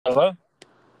Hello?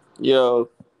 Yo,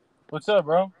 What's up,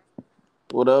 bro?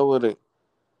 what up with it?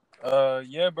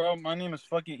 Yeah, bro. My name is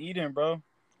fucking Eden, bro.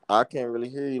 I can't really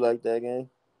hear you like that, gang.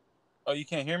 Oh, you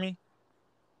can't hear me?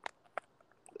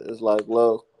 It's like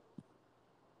low.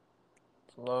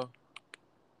 Hello?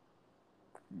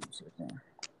 Give me a second.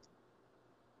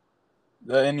 Is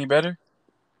that any better?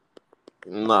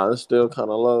 Nah, it's still kind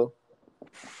of low.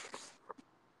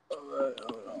 Alright,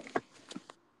 hold on.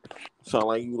 Sound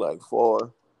like you like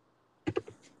far.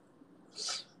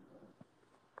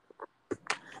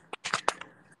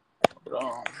 Hold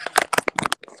on.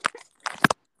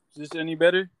 Is this any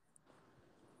better?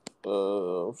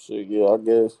 Shit, yeah, I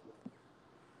guess.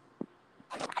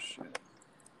 Shit.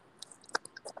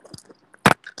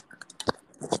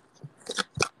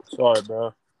 Sorry,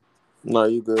 bro. Nah,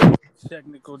 you good.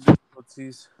 Technical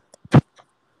difficulties.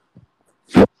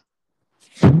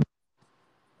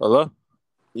 Hello?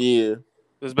 Yeah,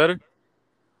 This better?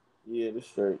 yeah, this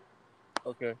straight.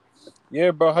 Okay.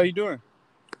 Yeah, bro. How you doing?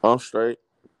 I'm straight.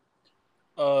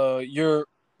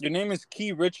 Your name is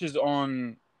Key Riches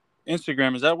on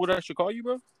Instagram. Is that what I should call you,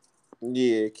 bro?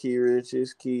 Yeah, Key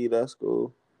Riches, Key, that's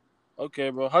cool. Okay,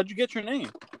 bro. How'd you get your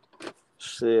name?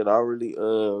 Shit, I really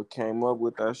came up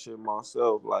with that shit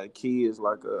myself. Like Key is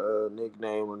like a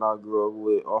nickname, and I grew up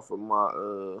with off of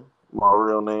my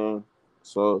real name.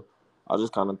 So I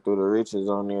just kind of threw the riches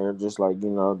on there, just like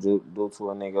just due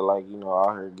to a nigga like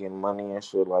out here getting money and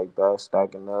shit like that,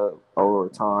 stacking up over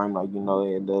time. Like it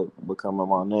ended up becoming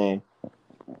my name.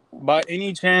 By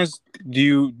any chance,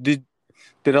 did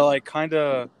I like kind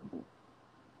of?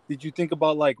 Did you think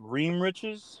about like Ream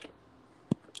Riches?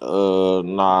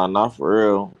 Nah, not for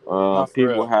real. Not for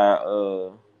People real. had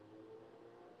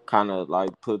kind of like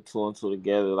put two and two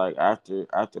together like after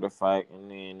the fact, and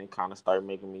then it kind of started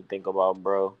making me think about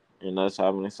bro and us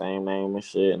having the same name and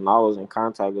shit. And I was in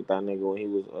contact with that nigga when he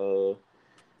was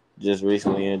just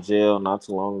recently in jail not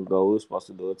too long ago. We were supposed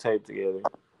to do a tape together.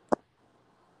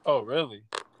 Oh, really?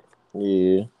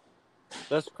 Yeah.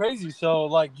 That's crazy. So,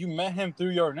 like, you met him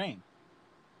through your name,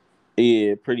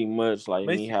 Yeah, pretty much like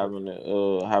me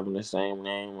basically. having the same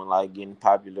name and like getting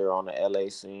popular on the LA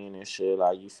scene and shit.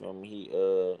 Like you feel me?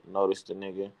 He noticed the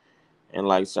nigga and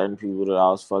like certain people that I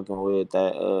was fucking with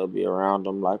that be around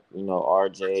them, like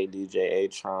RJ, DJ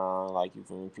Atron, like you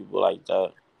feel me, people like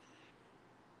that.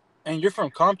 And you're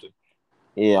from Compton.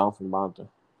 Yeah, I'm from Bompton.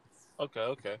 Okay,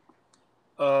 okay.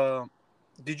 Um,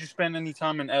 did you spend any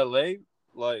time in LA?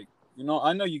 Like,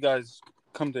 I know you guys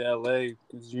come to LA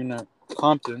because you're not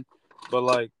Compton, but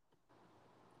like,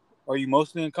 are you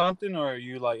mostly in Compton or are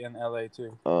you like in LA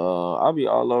too? I be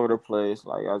all over the place.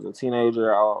 Like as a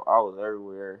teenager, I was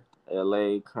everywhere.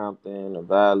 LA, Compton, the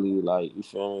Valley, like you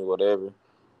feel me, whatever.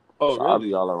 Oh, So I really?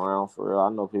 be all around for real. I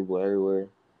know people everywhere.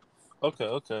 Okay,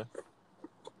 okay.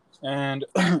 And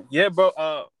yeah, bro.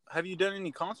 Have you done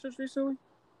any concerts recently?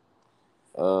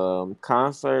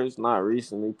 Concerts, not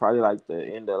recently, probably like the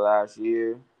end of last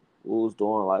year. We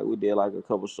did like a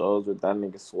couple shows with that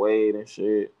nigga Suede and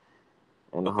shit.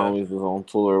 And the Okay. homies was on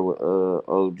tour with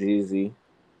OGZ.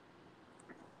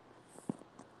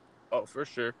 Oh, for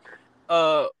sure.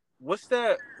 Uh, what's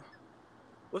that?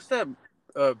 What's that?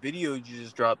 Video you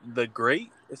just dropped? The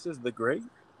Great. It says The Great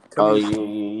Oh coming yeah, soon.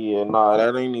 yeah, yeah. Nah,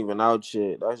 that ain't even out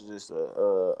yet. That's just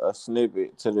a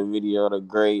snippet to the video. The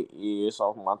Great. Yeah, it's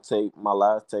off my tape, my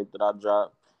last tape that I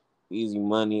dropped. Easy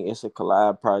Money. It's a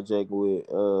collab project with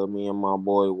me and my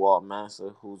boy Walt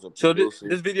Massa, who's a So producer.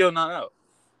 this video not out.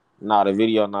 Nah, the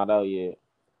video not out yet.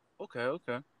 Okay,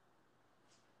 okay.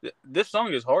 This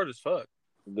song is hard as fuck.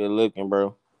 Good looking,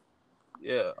 bro.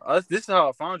 Yeah, this is how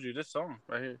I found you. This song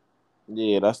right here.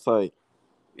 Yeah, that's tight.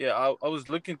 Yeah, I was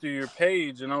looking through your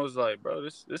page and I was like, bro,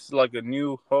 this is like a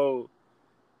new whole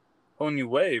new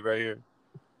wave right here.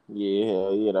 Yeah,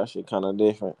 hell yeah, that shit kind of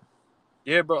different.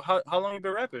 Yeah, bro. How long you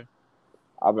been rapping?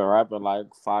 I've been rapping like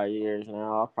 5 years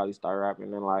now. I'll probably start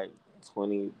rapping in like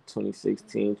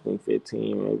 2016,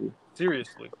 2015, maybe.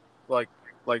 Seriously, like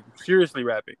seriously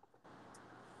rapping.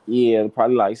 Yeah,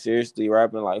 probably like seriously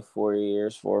rapping like 4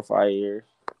 years, 4 or 5 years.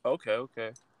 Okay,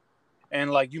 okay.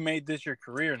 And like you made this your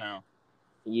career now.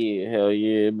 Yeah, hell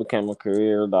yeah. It became a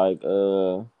career like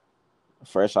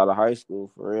fresh out of high school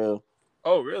for real.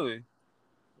 Oh, really?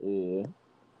 Yeah.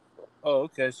 Oh,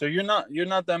 okay. So you're not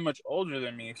that much older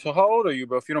than me. So how old are you,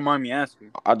 bro? If you don't mind me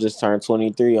asking. I just turned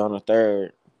 23 on the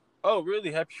third. Oh,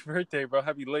 really? Happy birthday, bro.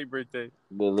 Happy late birthday.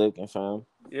 Good looking, fam.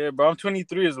 Yeah, bro. I'm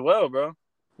 23 as well, bro.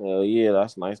 Hell yeah,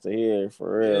 that's nice to hear.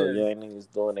 For real. Yeah. Young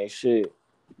niggas doing they shit.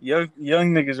 Young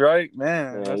niggas, right?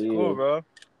 Man, Hell that's yeah. cool, bro.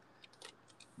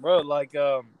 Bro, like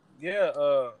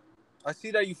yeah, I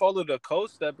see that you followed a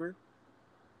co-stepper.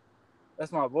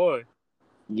 That's my boy.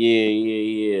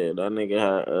 Yeah. That nigga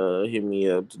had hit me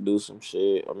up to do some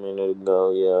shit a minute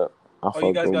ago. Yeah, I Oh, you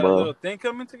fucked guys with got a bro. little thing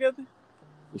coming together?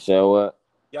 You said what?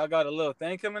 Y'all got a little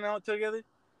thing coming out together?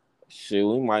 Shit,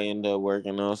 we might end up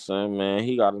working on something, man.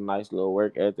 He got a nice little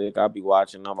work ethic. I be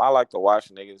watching him. I like to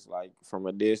watch niggas like from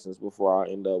a distance before I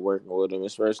end up working with him,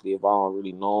 especially if I don't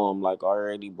really know him like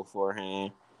already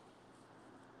beforehand.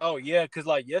 Oh yeah, cause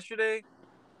like yesterday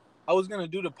I was gonna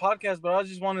do the podcast, but I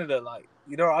just wanted to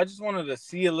I just wanted to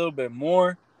see a little bit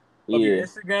more of your Yeah.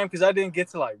 Instagram because I didn't get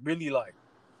to like really like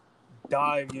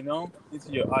dive,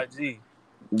 into your IG.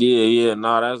 Yeah.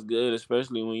 Nah, that's good,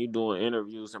 especially when you're doing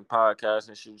interviews and podcasts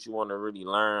and shit. You want to really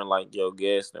learn like your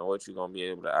guest and what you're gonna be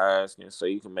able to ask, and so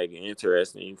you can make it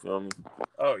interesting. You feel me?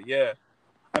 Oh yeah,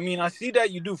 I mean I see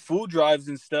that you do food drives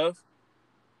and stuff.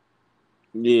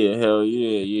 Yeah, hell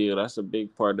yeah. That's a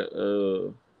big part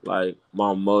of like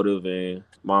my motive and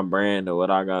my brand or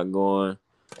what I got going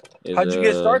is How'd you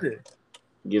get started?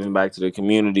 giving back to the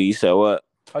community. You said what?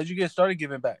 How'd you get started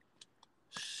giving back?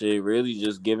 Shit, really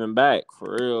just giving back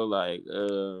for real. Like,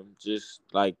 just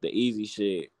like the easy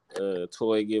shit.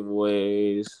 Toy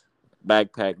giveaways,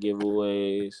 backpack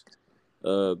giveaways,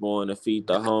 going to feed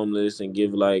the homeless and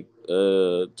give like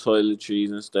toiletries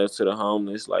and stuff to the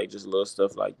homeless, like just little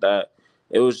stuff like that.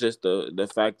 It was just the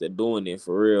fact of doing it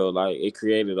for real. Like it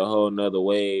created a whole nother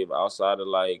wave outside of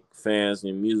like fans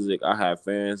and music. I have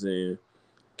fans and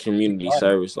community Right.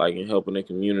 service, like in helping the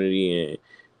community and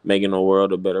making the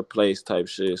world a better place type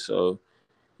shit. So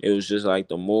it was just like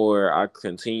the more I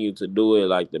continued to do it,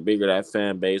 like the bigger that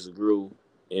fan base grew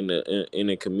in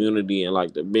the community, and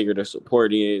like the bigger the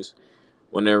support is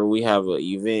whenever we have an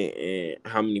event and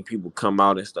how many people come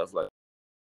out and stuff like.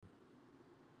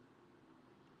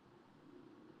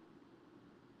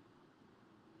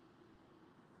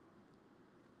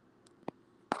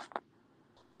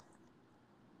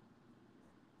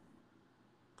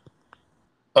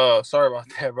 Sorry about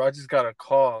that, bro. I just got a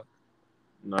call.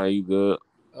 Nah, you good?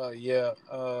 Yeah.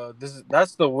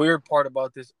 That's the weird part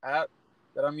about this app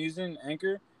that I'm using,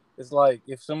 Anchor. It's like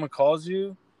if someone calls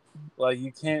you, like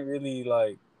you can't really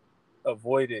like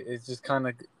avoid it. It's just kind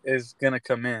of is gonna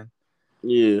come in.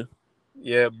 Yeah.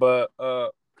 Yeah, but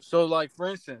so like for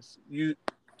instance, you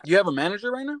have a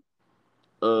manager right now?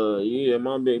 Yeah,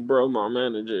 my big bro, my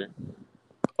manager.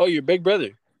 Oh, your big brother.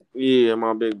 Yeah,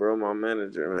 my big bro, my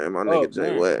manager, man. My Oh nigga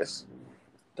Jay man, West.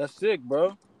 that's sick,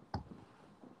 bro.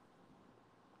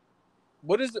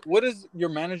 What does your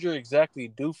manager exactly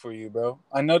do for you, bro?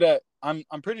 I know that I'm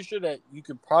pretty sure that you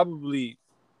could probably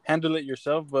handle it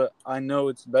yourself, but I know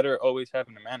it's better always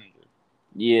having a manager.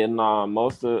 Yeah, nah.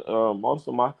 Most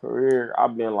of my career,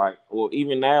 I've been like, well,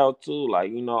 even now too.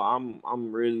 Like,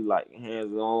 I'm really like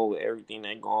hands on with everything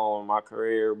that go on in my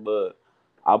career. But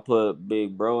I put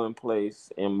Big Bro in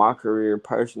place in my career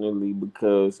personally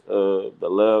because the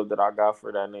love that I got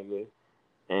for that nigga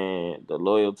and the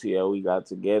loyalty that we got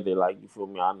together. Like, you feel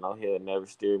me? I know he'll never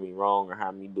steer me wrong or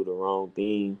have me do the wrong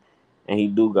thing. And he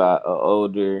do got a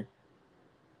older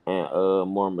and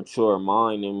more mature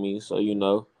mind in me, so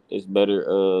it's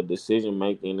better decision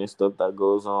making and stuff that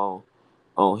goes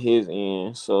on his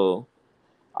end. So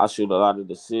I shoot a lot of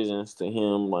decisions to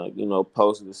him, like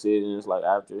post decisions, like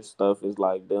after stuff is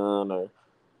like done, or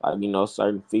like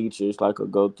certain features like will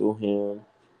go through him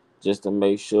just to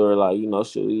make sure, like,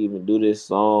 should we even do this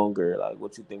song, or like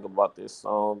what you think about this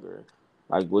song, or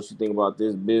like what you think about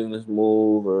this business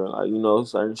move, or like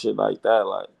certain shit like that,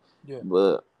 like. Yeah.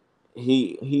 But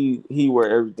he where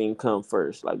everything come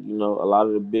first, like a lot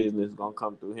of the business gonna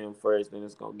come through him first, then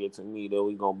it's gonna get to me, then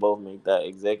we gonna both make that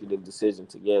executive decision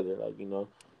together, like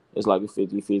it's like a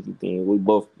 50-50 thing. We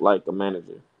both like a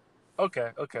manager.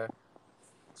 Okay. Okay.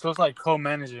 So it's like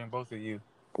co-managing both of you.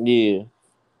 Yeah,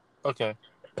 Okay.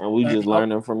 and we And just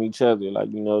learning from each other,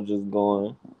 like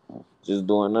just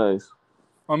doing us.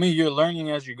 I mean, you're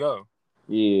learning as you go.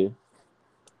 Yeah.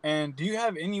 And do you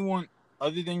have anyone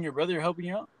other than your brother helping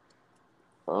you out?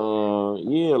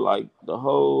 Yeah, like the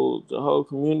whole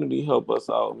community help us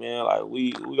out, man. Like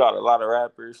we got a lot of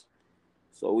rappers,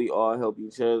 so we all help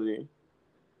each other.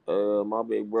 My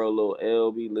big bro, Lil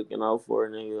L, be looking out for a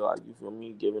nigga, like, you feel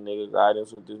me, giving nigga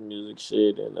guidance with this music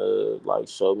shit, and like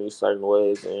show me certain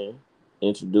ways and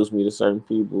introduce me to certain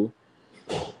people.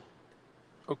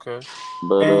 Okay.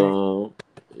 But And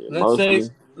yeah, let's say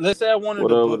mostly let's say I wanted to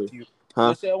whatever. book you. Huh?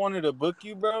 Let's say I wanted to book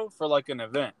you, bro, for like an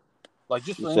event. Like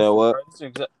just You for said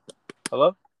instance, what? right?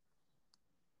 Hello?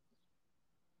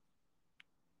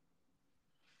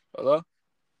 Hello?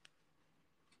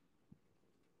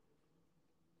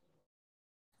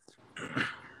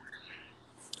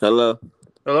 Hello.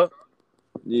 Hello?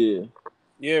 Yeah.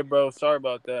 Yeah, bro. Sorry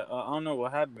about that. I don't know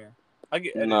what happened. I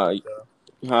can edit Nah, this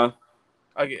though. huh?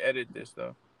 I can edit this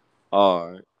though.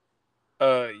 All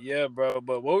right. Yeah, bro.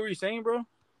 But what were you saying, bro?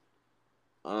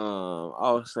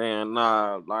 I was saying,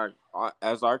 nah, like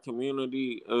as our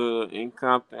community, in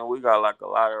Compton, we got like a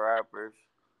lot of rappers,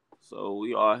 so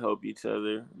we all help each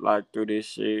other like through this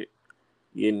shit,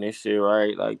 getting this shit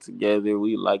right, like together.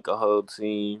 We like a whole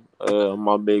team.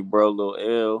 My big bro, Lil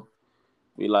L,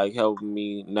 we like helping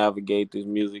me navigate this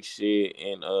music shit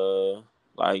and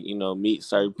like meet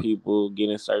certain people, get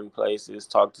in certain places,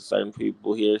 talk to certain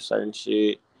people, hear certain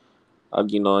shit. Like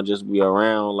just be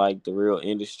around like the real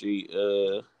industry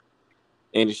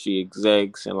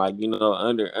execs and like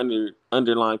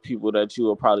underlying people that you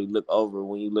will probably look over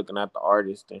when you looking at the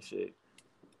artist and shit.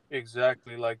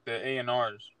 Exactly, like the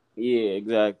A&Rs. Yeah,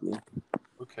 exactly.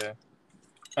 Okay.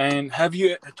 And have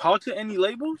you talked to any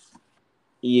labels?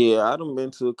 Yeah, I done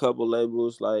been to a couple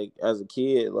labels like as a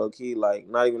kid, low key, like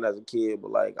not even as a kid,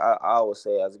 but like I would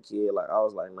say as a kid, like I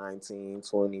was like 19,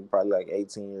 20, probably like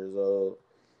 18 years old.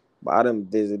 But I done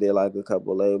visited like a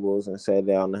couple labels and sat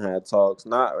down and had talks.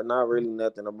 Not really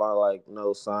nothing about like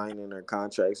no signing or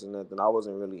contracts or nothing. I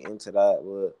wasn't really into that,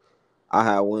 but I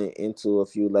had went into a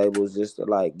few labels just to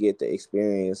like get the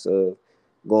experience of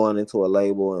going into a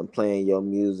label and playing your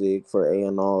music for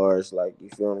A&Rs, like you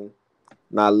feel me?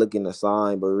 Not looking to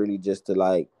sign, but really just to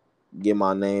like get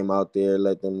my name out there,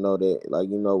 let them know that like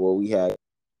what we had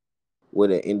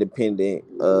with an independent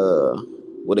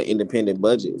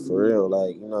budget for real,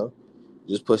 like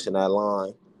just pushing that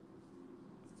line.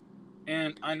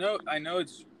 And I know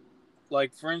it's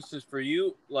like, for instance, for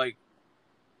you, like,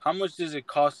 how much does it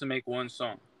cost to make one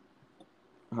song?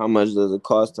 How much does it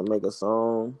cost to make a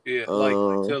song? Yeah,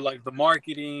 like to like the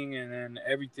marketing and then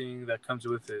everything that comes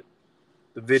with it,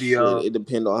 the Shit, video. it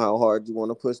depends on how hard you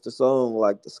want to push the song.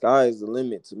 Like the sky is the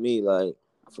limit to me. Like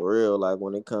for real. Like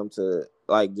when it comes to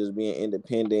like just being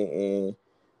independent and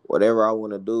whatever I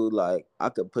want to do, like I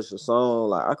could push a song.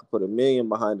 Like I could put 1 million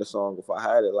behind the song if I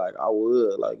had it. Like I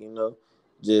would. Like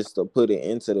just to put it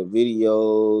into the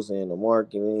videos and the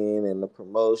marketing and the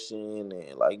promotion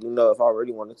and like if I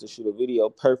really wanted to shoot a video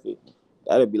perfect,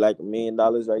 that'd be like $1 million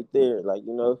right there. Like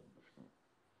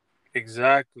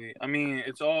Exactly. I mean,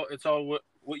 it's all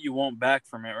what you want back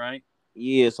from it, right?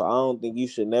 Yeah, so I don't think you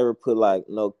should never put like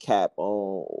no cap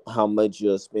on how much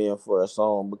you'll spend for a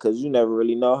song because you never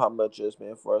really know how much you'll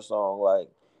spend for a song. Like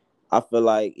I feel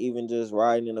like even just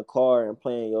riding in a car and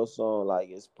playing your song, like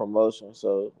it's promotion.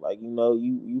 So like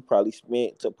you probably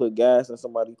spent to put gas in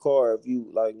somebody's car if you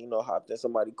like hopped in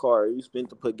somebody's car. You spent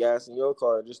to put gas in your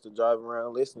car just to drive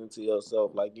around listening to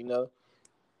yourself. Like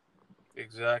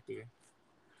Exactly.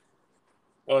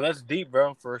 Well, that's deep,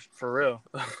 bro. For real.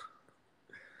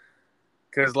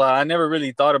 Cause like I never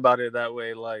really thought about it that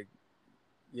way. Like,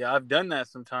 yeah, I've done that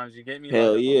sometimes. You get me? Like,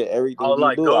 hell yeah, everything I'll you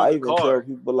like do. go in I the even tell car.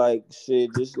 people like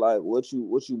shit, just like what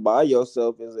you buy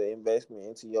yourself is an investment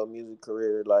into your music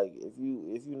career. Like if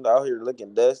you out here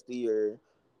looking dusty or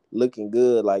looking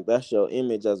good, like that's your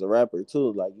image as a rapper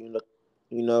too. Like you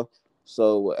know.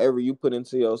 So whatever you put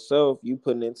into yourself, you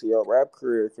put into your rap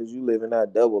career because you live in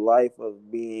that double life of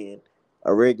being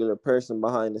a regular person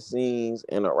behind the scenes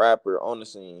and a rapper on the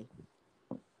scene.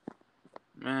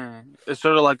 Man, it's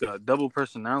sort of like a double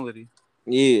personality.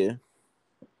 Yeah.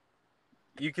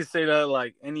 You could say that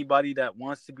like anybody that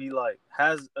wants to be like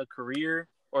has a career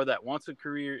or that wants a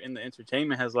career in the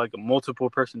entertainment has like a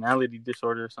multiple personality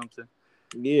disorder or something.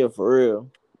 Yeah, for real.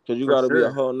 Cause you For got to be a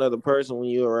sure. whole nother person when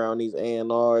you're around these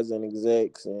A&Rs and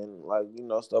execs and like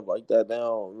stuff like that. They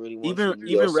don't really want you Even to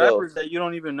be even yourself, rappers that you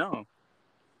don't even know.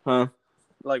 huh?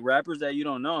 Like rappers that you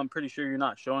don't know, I'm pretty sure you're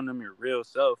not showing them your real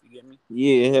self. You get me?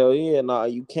 Yeah, hell yeah. Nah,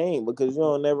 you can't because you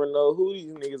don't never know who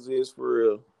these niggas is for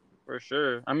real. For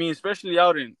sure. I mean, especially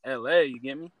out in LA, you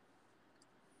get me?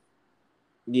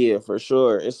 Yeah, for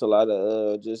sure. It's a lot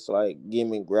of just like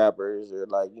gimmick rappers or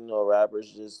like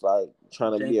rappers just like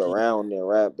trying to be Janky. around and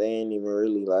rap. They ain't even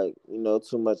really like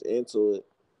too much into it.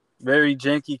 Very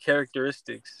janky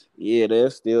characteristics. Yeah,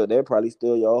 they're probably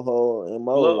still your whole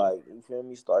MO. Flow. Like you feel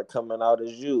me? Start coming out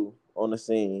as you on the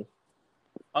scene.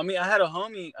 I mean, I had a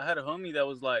homie that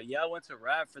was like, "Yeah, I went to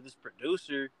rap for this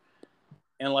producer."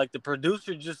 And like the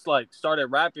producer just like started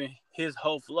rapping his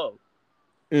whole flow.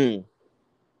 Mm,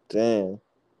 damn.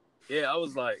 Yeah, I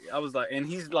was like, and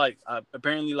he's like,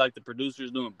 apparently like the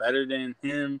producer's doing better than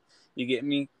him. You get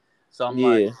me? So I'm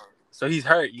like, Yeah, so he's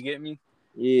hurt. You get me?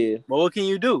 yeah, But what can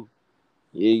you do?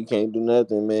 yeah. You can't do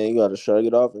nothing, man. You gotta shrug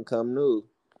it off and come new.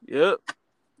 Yep,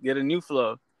 get a new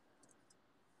flow.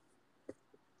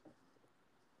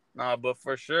 Nah, but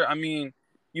for sure. I mean,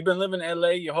 you've been living in LA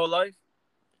your whole life.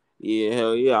 Yeah,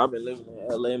 hell yeah. I've been living in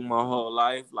LA my whole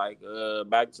life, like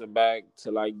back to back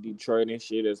to like Detroit and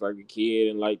shit as like a kid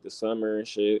and like the summer and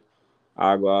shit.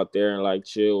 I go out there and like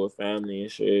chill with family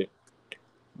and shit.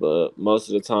 But most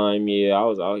of the time, yeah, I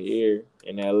was out here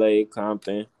in LA,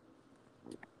 Compton.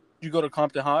 You go to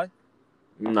Compton High?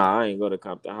 Nah, I ain't go to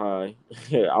Compton High.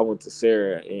 I went to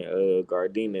Sarah in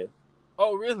Gardena.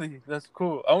 Oh, really? That's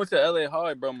cool. I went to LA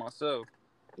High, bro, myself.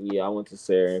 Yeah, I went to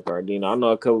Sarah in Gardena. I know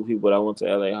a couple people that went to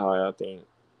LA High, I think.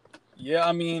 Yeah,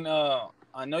 I mean,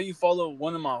 I know you follow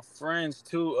one of my friends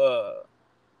too.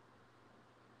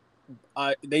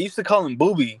 I they used to call him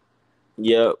Booby.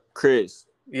 Yep, Chris.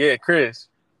 Yeah, Chris.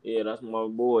 Yeah, that's my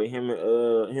boy. Him and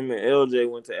LJ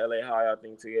went to LA High, I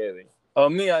think, together. Oh,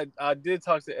 me, I did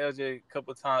talk to LJ a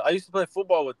couple of times. I used to play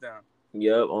football with them.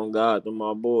 Yep, on God, them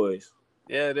my boys.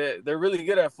 Yeah, they're really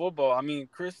good at football. I mean,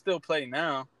 Chris still play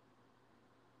now.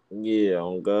 Yeah,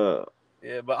 on God.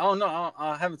 Yeah, but I don't know.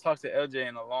 I haven't talked to LJ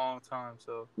in a long time.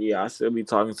 So, Yeah, I still be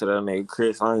talking to that nigga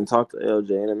Chris. I ain't talked to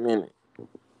LJ in a minute.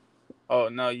 oh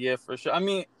no, yeah, for sure. I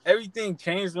mean, everything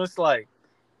changed once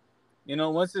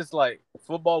once it's like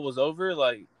football was over.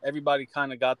 Like everybody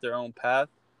kind of got their own path,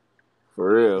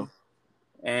 For real.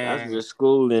 That's and just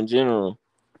school in general.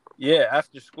 yeah,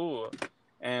 after school,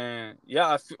 and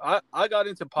yeah, I got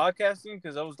into podcasting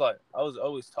because I was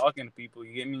always talking to people.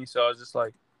 You get me? So I was just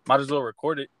like, might as well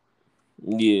record it.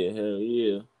 Yeah, hell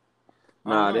yeah.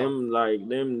 I don't Nah,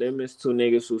 know. them is two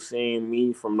niggas who seen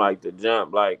me from like the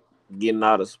jump, like getting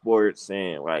out of sports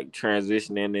and like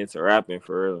transitioning into rapping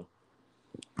for real.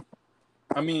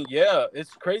 I mean, yeah,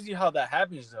 it's crazy how that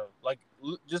happens though. Like,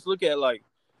 just look at like,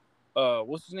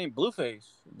 what's his name? Blueface.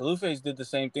 Blueface did the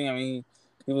same thing. I mean,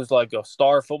 he was like a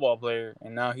star football player,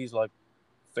 and now he's like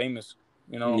famous.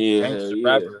 Yeah, hell Gangster yeah.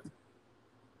 rapper.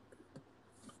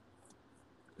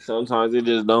 Sometimes it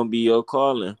just don't be your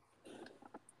calling.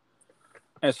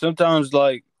 And sometimes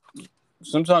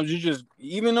you just,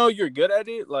 even though you're good at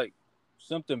it, like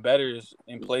something better is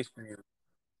in place for you.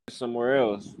 Somewhere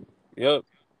else. Yep.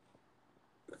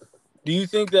 Do you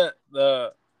think that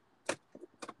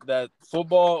that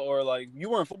football, or like, you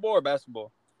were in football or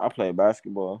basketball? I play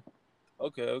basketball.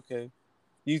 Okay, okay.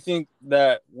 Do you think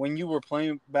that when you were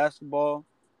playing basketball,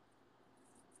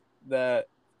 that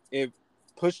it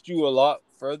pushed you a lot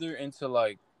further into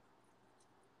like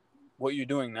what you're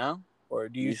doing now, or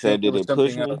do you You said think it did was it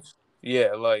push something me? else?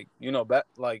 Yeah, like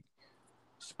like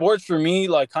sports for me,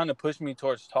 like kind of pushed me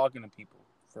towards talking to people.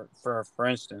 For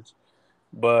instance,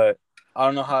 but I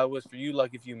don't know how it was for you.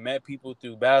 Like if you met people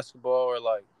through basketball, or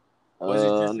like was it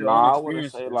just your own Nah, I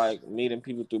wouldn't say experiences? like meeting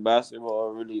people through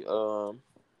basketball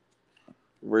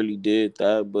really did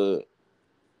that, but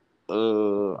I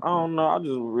don't know. I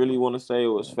just really want to say it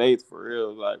was faith for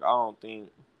real. Like I don't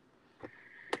think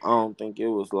it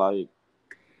was like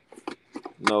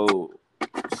no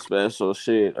special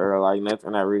shit or like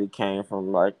nothing that really came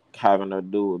from like having to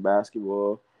do with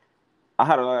basketball. I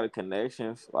had a lot of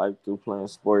connections like through playing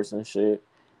sports and shit.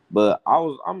 But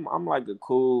I'm like a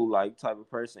cool like type of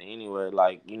person anyway.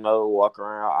 Like, walk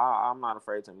around. I'm not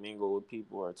afraid to mingle with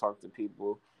people or talk to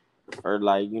people. Or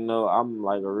like, I'm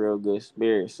like a real good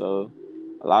spirit. So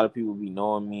a lot of people be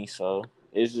knowing me. So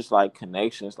it's just like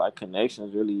connections. Like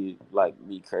connections really like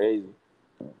be crazy.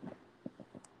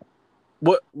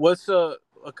 What's a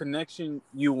connection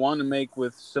you want to make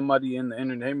with somebody in the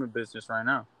entertainment business right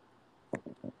now?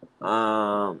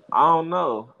 I don't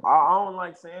know. I don't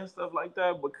like saying stuff like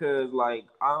that because like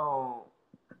I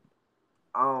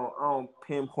don't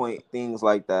pinpoint things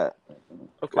like that.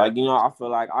 Okay. Like, I feel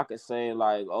like I could say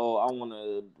like, oh, I want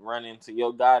to run into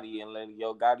Yo Gotti and let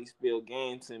Yo Gotti spill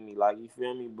game to me. Like, you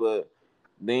feel me? But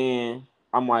then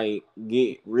I might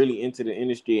get really into the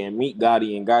industry and meet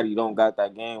Gotti, and Gotti don't got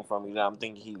that game from me that I'm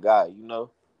thinking he got.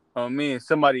 Oh, me and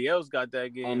somebody else got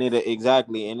that And game.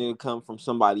 it'll come from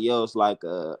somebody else like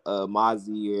a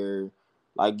Mozzie or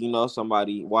like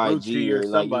somebody YG Lucci or or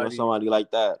like somebody. somebody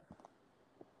like that.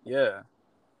 Yeah.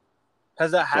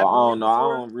 Has that So I happened to you don't know. I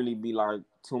before? don't really be like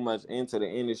too much into the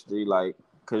industry, like,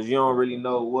 cause you don't really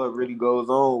know what really goes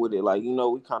on with it. Like, we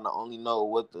kind of only know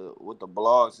what the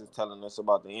blogs is telling us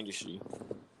about the industry.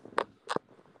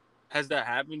 Has that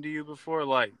happened to you before?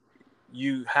 Like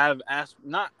you have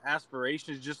not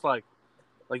aspirations, just like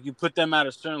you put them at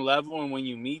a certain level, and when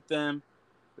you meet them,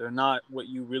 they're not what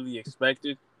you really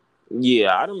expected.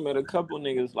 Yeah, I done met a couple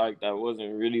niggas like that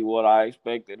wasn't really what I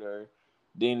expected or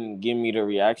didn't give me the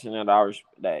reaction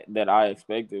that I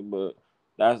expected. But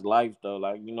that's life though.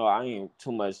 Like, I ain't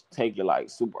too much take it like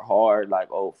super hard. Like,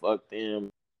 oh fuck them.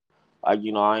 Like,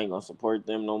 I ain't gonna support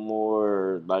them no more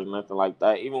or like nothing like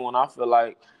that. Even when I feel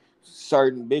like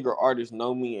certain bigger artists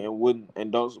know me and wouldn't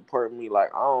and don't support me,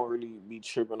 like I don't really be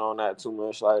tripping on that too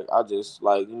much. Like I just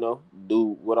like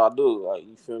do what I do. Like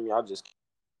you feel me? I just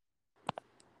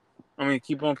I mean,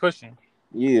 keep on pushing.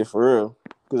 yeah, for real.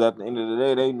 Because at the end of the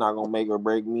day, they not gonna make or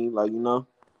break me. Like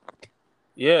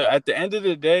Yeah, at the end of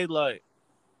the day, like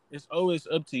it's always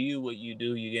up to you what you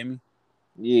do. You get me?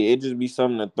 yeah, it just be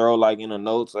something to throw like in the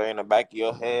notes or in the back of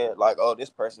your head. Like oh, this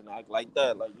person act like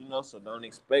that. Like so don't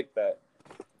expect that.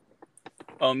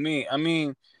 Oh, me. I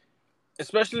mean,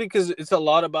 especially because it's a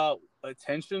lot about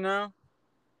attention now.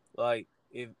 Like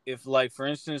if like for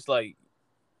instance, like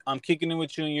I'm kicking it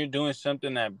with you and you're doing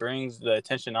something that brings the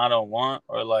attention I don't want,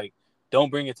 or like don't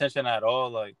bring attention at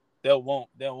all, like they won't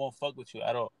fuck with you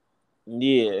at all.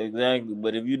 Yeah, exactly.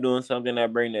 But if you're doing something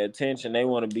that bring the attention, they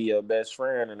want to be your best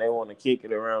friend and they want to kick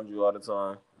it around you all the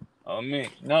time. I mean,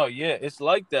 no, yeah, it's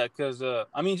like that because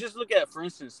I mean, just look at for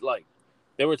instance, like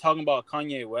they were talking about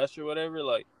Kanye West or whatever,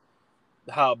 like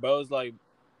how bro's like,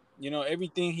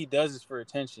 everything he does is for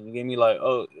attention. You get me? Like,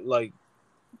 oh, like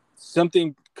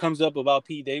something comes up about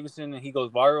Pete Davidson and he goes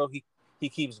viral, he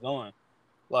keeps going.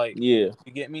 Like, Yeah.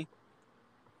 you get me?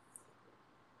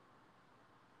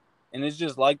 And it's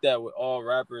just like that with all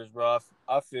rappers, bro.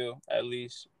 I feel at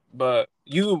least, but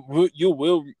you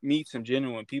will meet some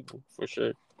genuine people for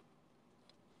sure.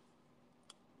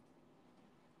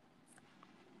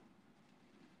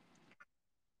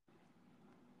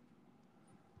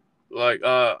 Like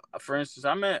for instance,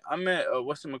 I met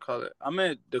what's it call it? I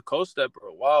met the co-stepper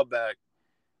a while back,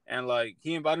 and like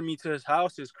he invited me to his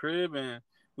house, his crib, and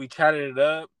we chatted it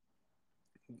up.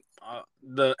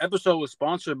 The episode was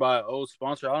sponsored by an old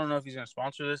sponsor. I don't know if he's gonna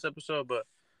sponsor this episode, but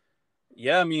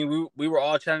yeah, I mean we were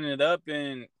all chatting it up,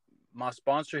 and my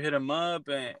sponsor hit him up,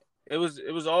 and it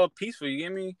was all peaceful. You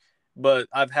get me? But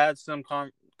I've had some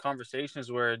conversations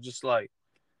where it just like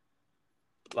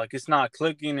it's not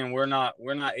clicking, and we're not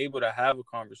able to have a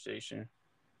conversation.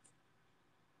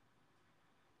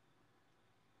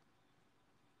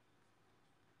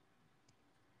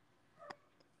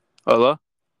 Hello.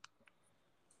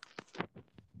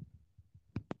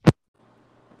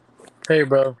 Hey,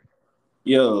 bro.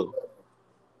 Yo.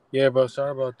 Yeah, bro.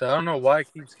 Sorry about that. I don't know why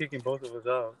it keeps kicking both of us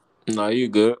out. No, you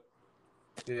good.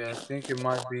 Yeah, I think it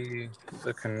might be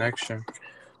the connection.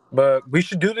 But we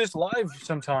should do this live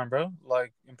sometime, bro.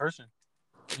 Like in person.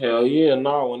 Hell yeah,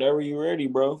 no, whenever you ready,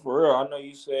 bro. For real. I know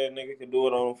you said nigga could do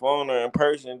it on the phone or in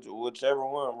person, whichever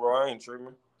one, bro. I ain't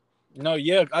tripping. No,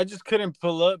 yeah, I just couldn't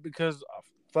pull up because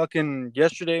fucking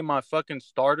yesterday my fucking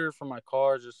starter for my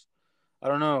car just I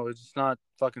don't know, it's just not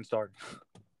fucking starting.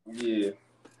 Yeah.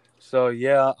 So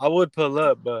yeah, I would pull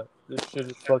up, but this shit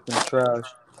is fucking trash.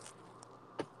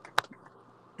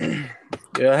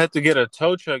 Yeah, I had to get a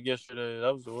tow truck yesterday.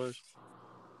 That was the worst.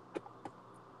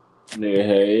 Yeah,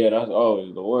 hell yeah, that's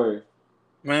always the word.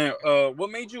 Man, what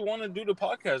made you want to do the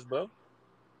podcast, bro?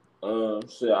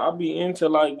 Shit, I'll be into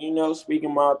like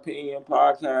speaking my opinion,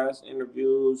 podcasts,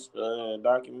 interviews,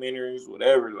 documentaries,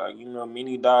 whatever. Like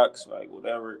mini docs, like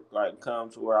whatever. Like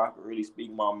come to where I can really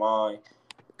speak my mind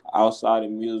outside of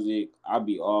music. I'll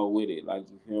be all with it. Like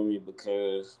you feel me?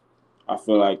 Because I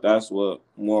feel like that's what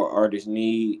more artists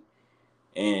need,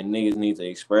 and niggas need to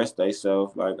express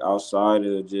themselves like outside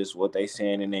of just what they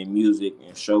saying in their music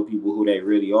and show people who they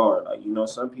really are. Like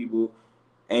some people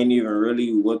ain't even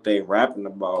really what they rapping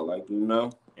about, like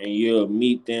and you'll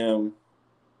meet them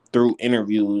through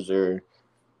interviews or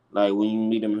like when you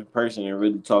meet them in person and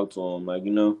really talk to them, like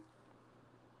Do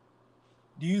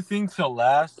you think to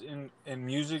last in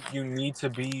music you need to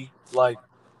be like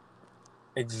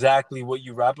exactly what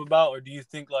you rap about, or do you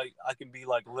think like I can be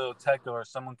like Lil Tecca or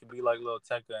someone can be like Lil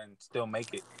Tecca and still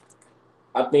make it?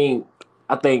 I think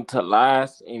I think to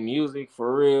last in music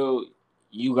for real,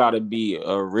 you gotta be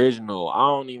original. I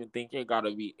don't even think it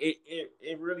gotta be.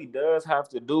 It really does have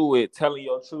to do with telling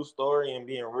your true story and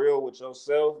being real with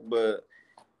yourself, but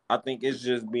I think it's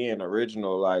just being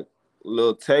original. Like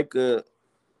Lil Tecca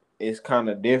is kind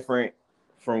of different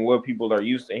from what people are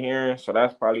used to hearing, so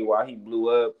that's probably why he blew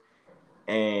up.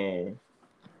 And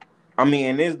I mean,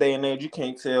 in this day and age, you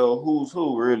can't tell who's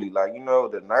who really. Like the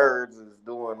nerds is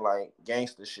doing like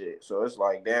gangster shit, so it's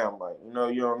like damn, like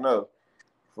you don't know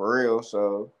for real.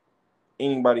 So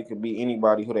anybody could be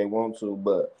anybody who they want to,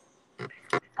 but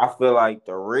I feel like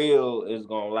the real is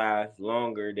gonna last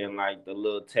longer than like the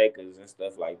little techers and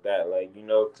stuff like that. Like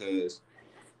because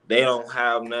they don't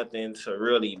have nothing to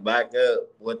really back up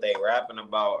what they rapping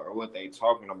about or what they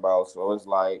talking about. So it's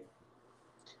like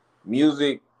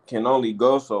music can only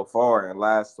go so far and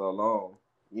last so long.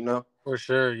 you know. For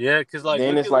sure, yeah. Because like,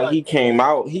 Then look it's at like like, he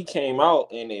came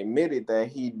out and admitted that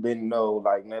he didn't know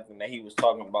like nothing that he was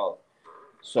talking about.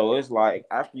 So it's like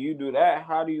after you do that,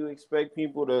 how do you expect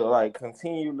people to like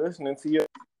continue listening to you?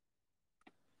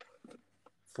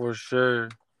 for sure,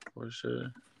 for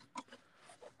sure.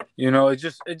 You know, it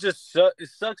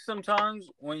sucks sometimes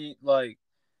when you like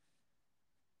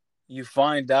you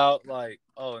find out like,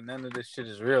 oh, none of this shit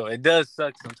is real. It does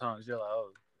suck sometimes. You're like,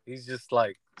 oh, he's just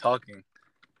like talking.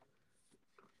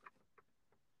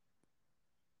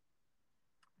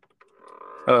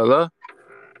 Hello.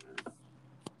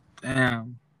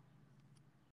 Damn.